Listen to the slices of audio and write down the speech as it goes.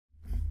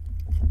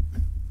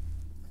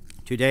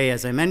Today,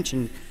 as I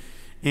mentioned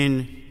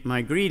in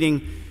my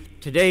greeting,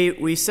 today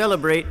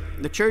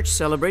the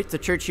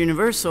Church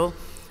Universal,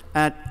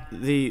 at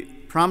the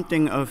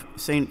prompting of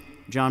St.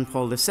 John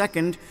Paul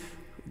II,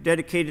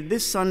 dedicated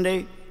this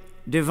Sunday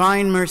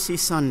Divine Mercy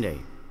Sunday.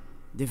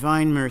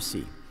 Divine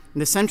Mercy.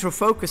 And the central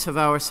focus of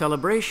our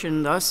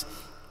celebration, thus,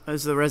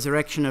 is the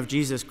resurrection of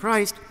Jesus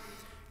Christ,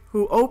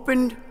 who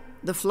opened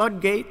the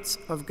floodgates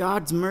of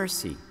God's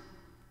mercy,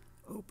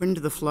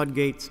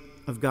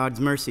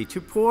 to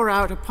pour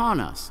out upon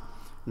us.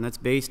 And that's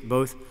based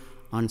both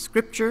on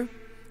Scripture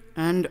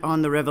and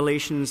on the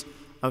revelations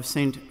of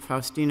St.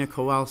 Faustina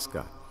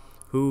Kowalska,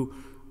 who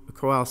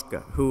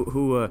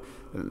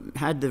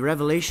had the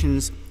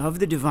revelations of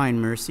the Divine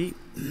Mercy,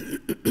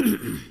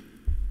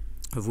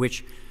 of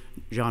which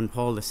John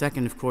Paul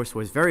II, of course,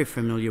 was very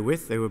familiar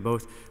with. They were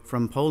both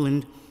from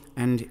Poland,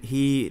 and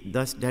he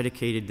thus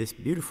dedicated this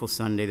beautiful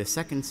Sunday, the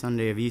second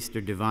Sunday of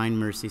Easter, Divine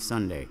Mercy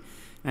Sunday.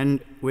 And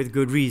with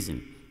good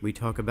reason. We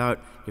talk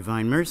about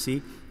Divine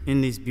Mercy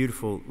in these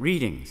beautiful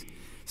readings.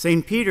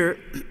 St. Peter,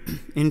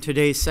 in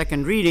today's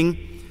second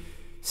reading,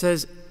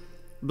 says,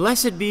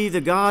 "Blessed be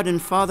the God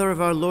and Father of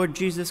our Lord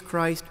Jesus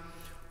Christ,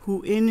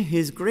 who in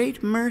his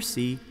great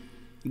mercy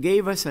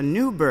gave us a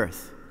new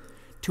birth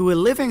to a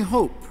living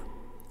hope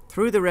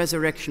through the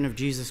resurrection of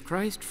Jesus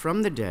Christ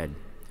from the dead,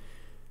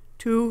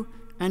 to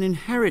an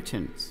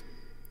inheritance.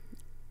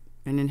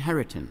 An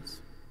inheritance.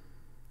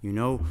 You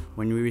know,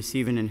 when we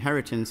receive an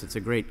inheritance, it's a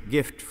great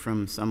gift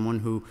from someone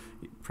who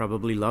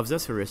probably loves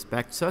us or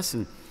respects us,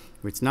 and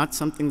it's not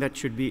something that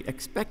should be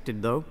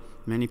expected, though.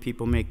 Many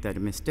people make that a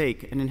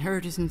mistake. An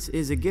inheritance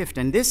is a gift,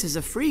 and this is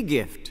a free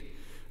gift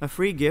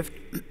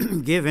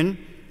given,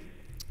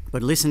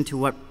 but listen to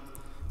what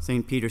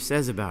St. Peter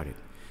says about it.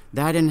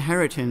 That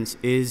inheritance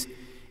is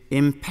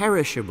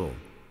imperishable,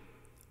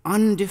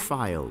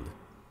 undefiled,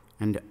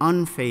 and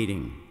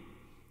unfading,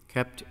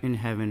 kept in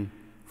heaven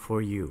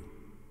for you.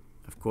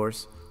 Of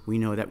course, we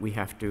know that we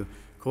have to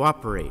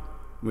cooperate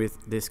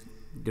with this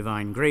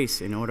divine grace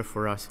in order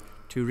for us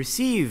to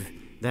receive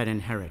that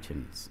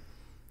inheritance.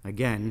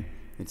 Again,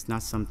 it's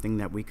not something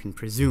that we can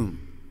presume.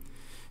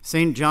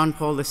 St. John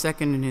Paul II,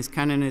 in his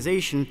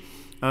canonization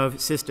of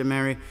Sister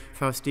Mary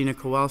Faustina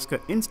Kowalska,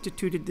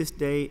 instituted this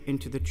day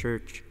into the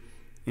Church.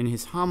 In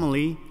his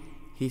homily,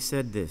 he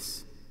said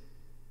this: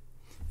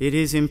 "It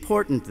is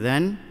important,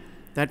 then,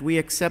 that we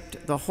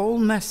accept the whole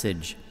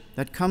message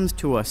that comes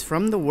to us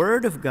from the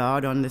Word of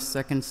God on this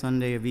second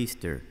Sunday of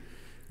Easter,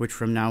 which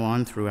from now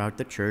on throughout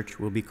the Church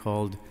will be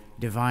called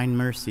Divine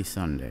Mercy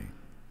Sunday.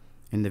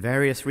 In the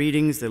various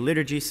readings, the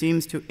liturgy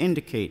seems to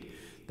indicate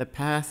the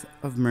path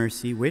of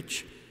mercy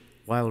which,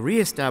 while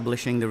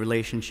re-establishing the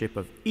relationship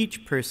of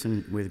each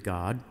person with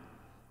God,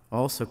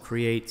 also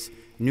creates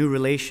new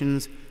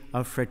relations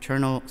of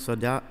fraternal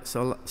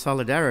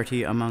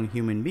solidarity among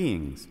human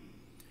beings.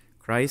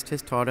 Christ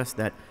has taught us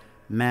that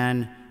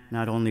man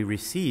not only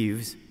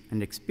receives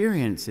and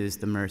experiences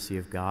the mercy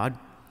of God,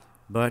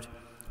 but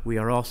we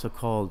are also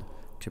called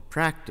to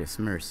practice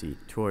mercy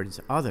towards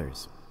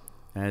others.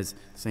 As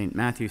St.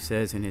 Matthew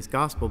says in his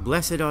Gospel,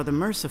 'Blessed are the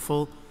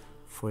merciful,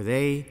 for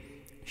they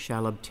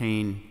shall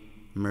obtain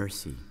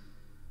mercy.'"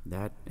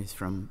 That is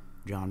from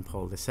John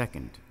Paul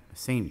II, a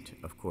saint,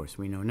 of course,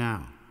 we know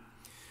now.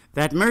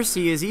 That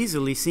mercy is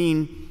easily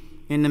seen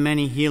in the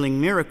many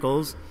healing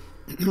miracles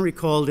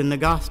recalled in the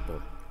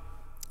Gospel.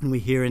 And we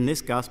hear in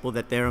this Gospel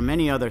that there are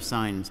many other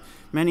signs,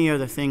 many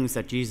other things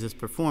that Jesus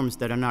performs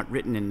that are not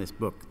written in this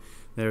book.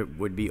 There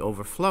would be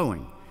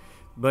overflowing.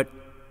 But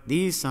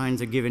these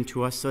signs are given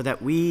to us so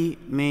that we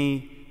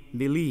may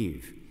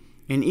believe.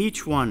 In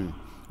each one,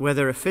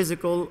 whether a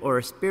physical or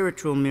a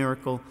spiritual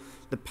miracle,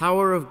 the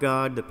power of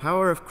God, the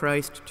power of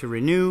Christ to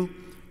renew,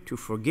 to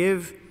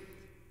forgive,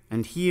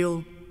 and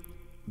heal,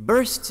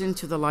 bursts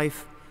into the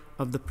life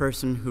of the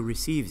person who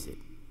receives it,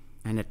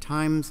 and at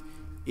times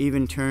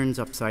even turns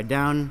upside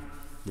down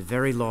the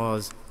very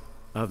laws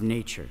of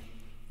nature.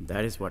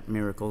 That is what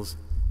miracles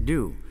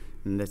do.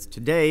 And that's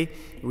today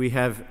we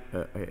have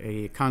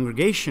a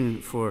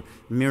congregation for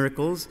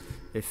miracles.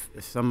 If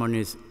someone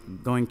is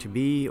going to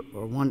be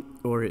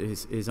or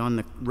is on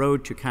the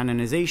road to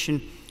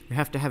canonization, you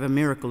have to have a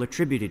miracle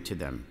attributed to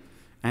them.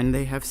 And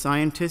they have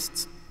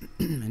scientists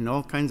and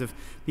all kinds of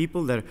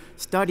people that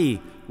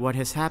study what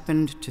has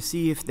happened to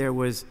see if there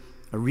was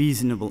a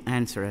reasonable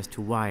answer as to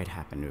why it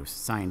happened, or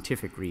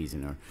scientific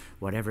reason, or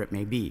whatever it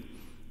may be.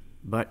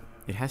 But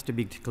it has to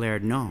be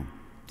declared, no,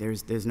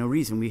 there's no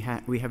reason. We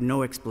have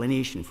no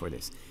explanation for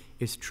this.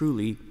 It's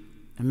truly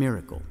a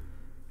miracle.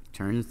 It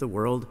turns the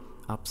world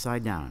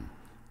upside down.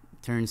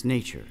 It turns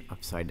nature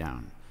upside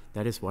down.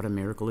 That is what a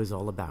miracle is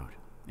all about.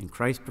 And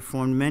Christ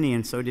performed many,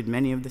 and so did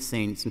many of the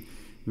saints, and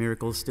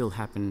miracles still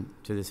happen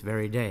to this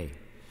very day.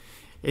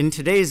 In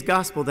today's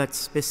gospel, that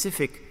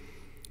specific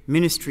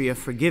ministry of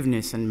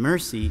forgiveness and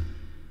mercy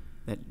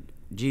that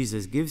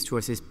Jesus gives to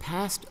us is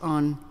passed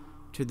on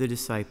to the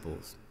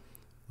disciples.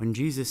 When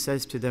Jesus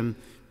says to them,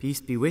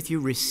 "Peace be with you,"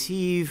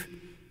 receive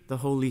the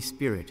Holy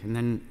Spirit. And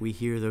then we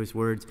hear those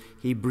words,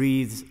 "He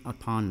breathes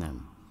upon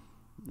them."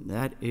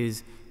 That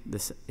is,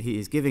 he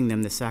is giving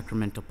them the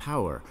sacramental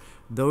power.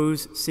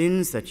 Those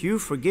sins that you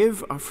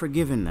forgive are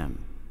forgiven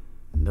them,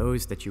 and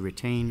those that you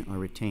retain are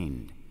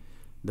retained.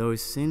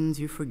 Those sins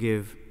you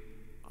forgive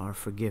are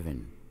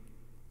forgiven.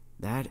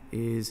 That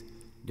is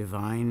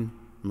divine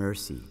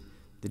mercy,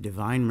 the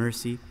divine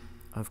mercy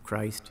of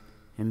Christ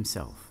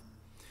himself.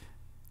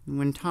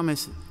 When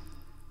Thomas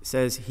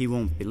says he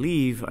won't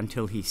believe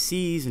until he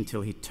sees,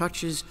 until he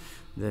touches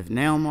the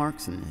nail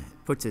marks and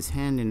puts his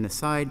hand in the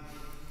side,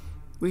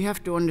 we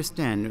have to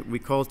understand, we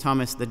call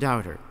Thomas the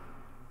doubter.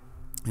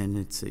 And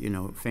it's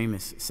a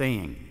famous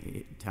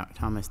saying,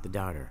 Thomas the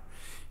doubter.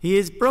 He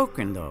is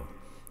broken, though.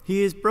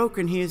 He is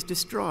broken, he is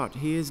distraught,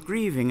 he is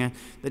grieving at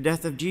the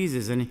death of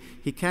Jesus, and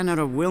he cannot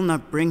or will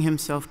not bring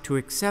himself to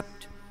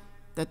accept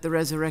that the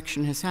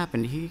resurrection has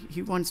happened.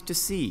 He wants to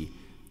see,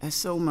 as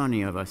so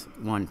many of us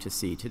want to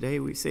see. Today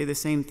we say the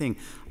same thing.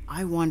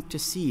 I want to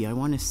see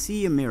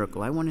a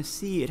miracle, I want to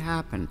see it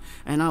happen,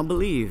 and I'll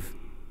believe.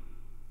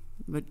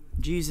 But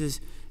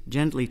Jesus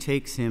gently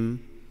takes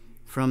him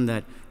from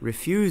that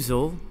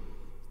refusal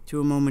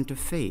to a moment of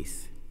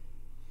faith.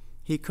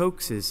 He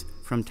coaxes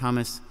from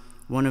Thomas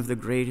one of the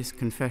greatest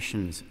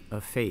confessions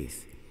of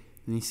faith.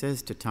 And he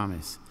says to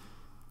Thomas,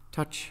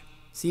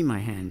 see my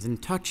hands,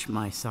 and touch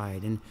my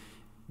side, and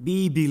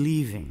be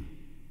believing.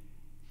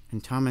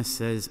 And Thomas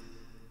says,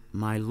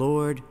 my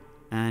Lord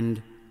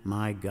and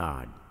my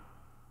God.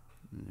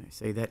 And I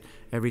say that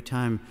every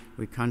time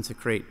we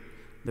consecrate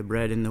the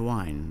bread and the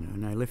wine.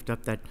 And I lift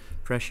up that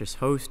precious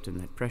host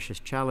and that precious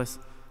chalice,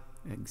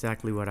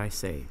 exactly what I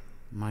say,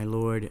 my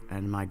Lord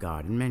and my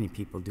God. And many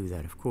people do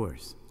that, of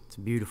course. It's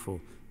a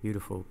beautiful,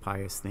 beautiful,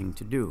 pious thing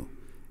to do.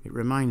 It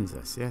reminds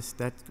us, yes,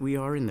 that we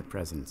are in the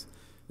presence,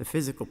 the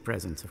physical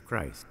presence of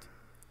Christ.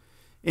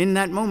 In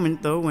that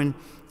moment, though, when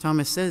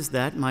Thomas says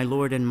that, my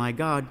Lord and my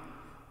God,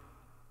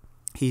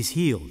 he's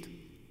healed.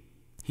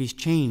 He's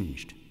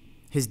changed.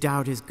 His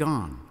doubt is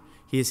gone.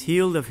 He is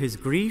healed of his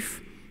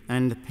grief,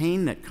 and the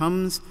pain that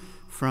comes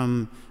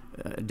from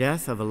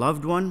death of a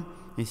loved one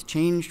is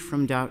changed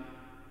from doubt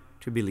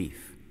to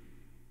belief.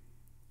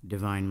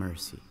 Divine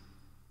mercy.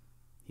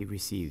 He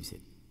receives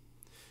it.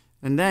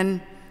 And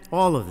then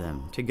all of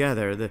them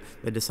together,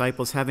 the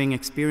disciples having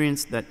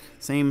experienced that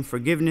same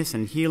forgiveness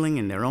and healing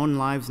in their own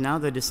lives, now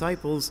the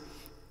disciples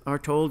are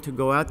told to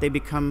go out. They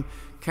become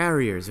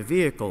carriers,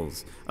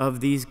 vehicles of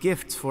these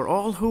gifts for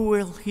all who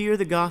will hear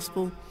the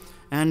gospel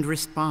and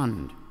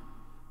respond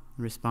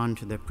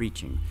to their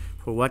preaching.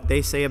 For what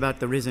they say about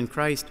the risen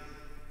Christ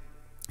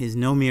is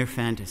no mere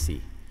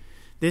fantasy.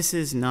 This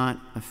is not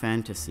a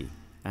fantasy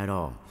at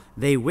all.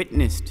 They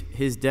witnessed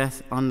his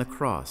death on the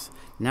cross.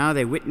 Now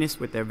they witness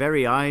with their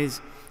very eyes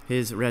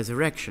his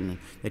resurrection.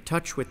 They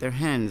touch with their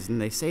hands,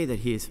 and they say that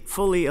he is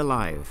fully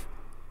alive.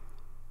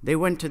 They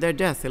went to their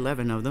death,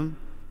 11 of them,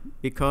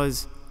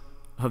 because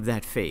of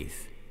that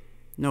faith.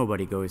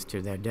 Nobody goes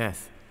to their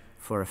death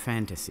for a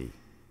fantasy.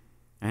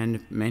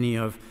 And many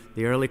of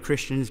the early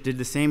Christians did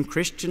the same.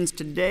 Christians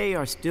today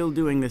are still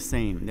doing the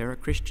same. There are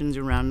Christians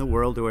around the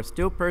world who are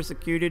still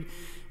persecuted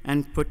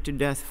and put to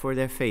death for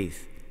their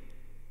faith.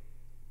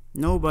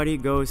 Nobody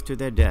goes to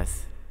their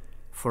death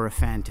for a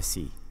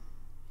fantasy.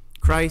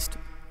 Christ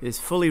is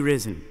fully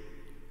risen,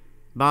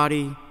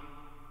 body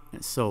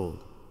and soul.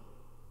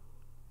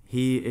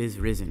 He is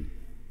risen.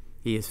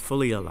 He is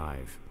fully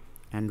alive.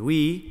 And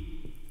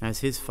we,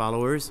 as his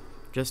followers,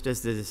 just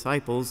as the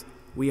disciples,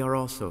 we are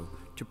also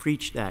to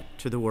preach that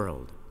to the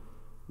world.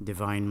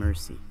 Divine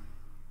mercy.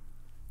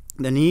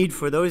 The need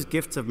for those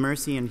gifts of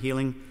mercy and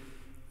healing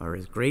are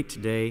as great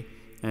today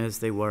as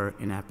they were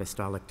in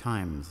apostolic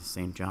times,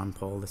 St. John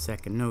Paul II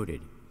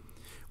noted.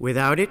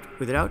 Without it,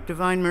 without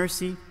divine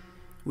mercy,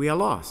 we are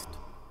lost.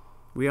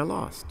 We are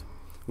lost.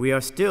 We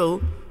are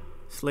still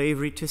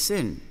slavery to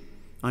sin,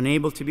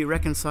 unable to be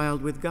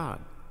reconciled with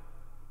God.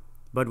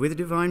 But with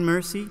divine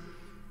mercy,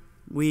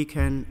 we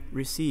can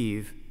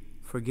receive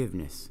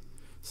forgiveness.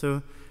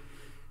 So,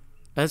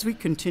 as we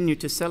continue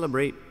to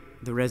celebrate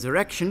the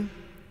resurrection,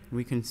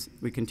 we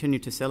continue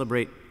to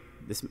celebrate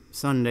this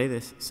Sunday,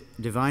 this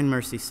Divine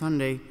Mercy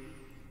Sunday,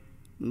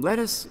 let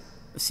us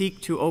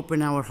seek to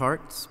open our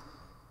hearts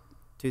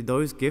to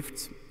those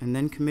gifts and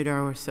then commit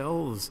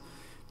ourselves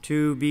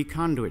to be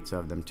conduits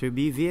of them, to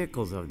be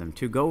vehicles of them,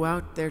 to go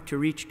out there to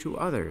reach to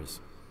others,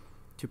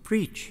 to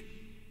preach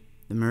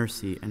the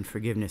mercy and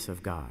forgiveness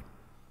of God,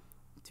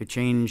 to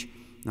change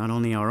not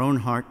only our own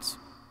hearts,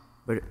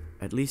 but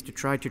at least to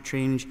try to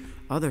change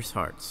others'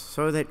 hearts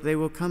so that they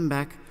will come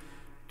back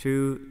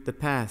to the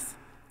path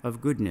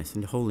of goodness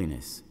and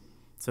holiness,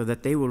 so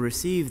that they will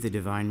receive the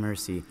divine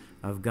mercy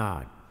of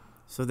God,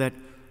 so that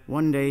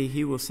one day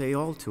he will say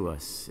all to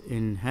us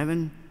in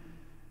heaven,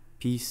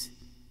 peace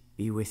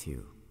be with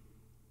you.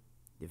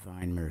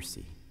 Divine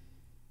mercy.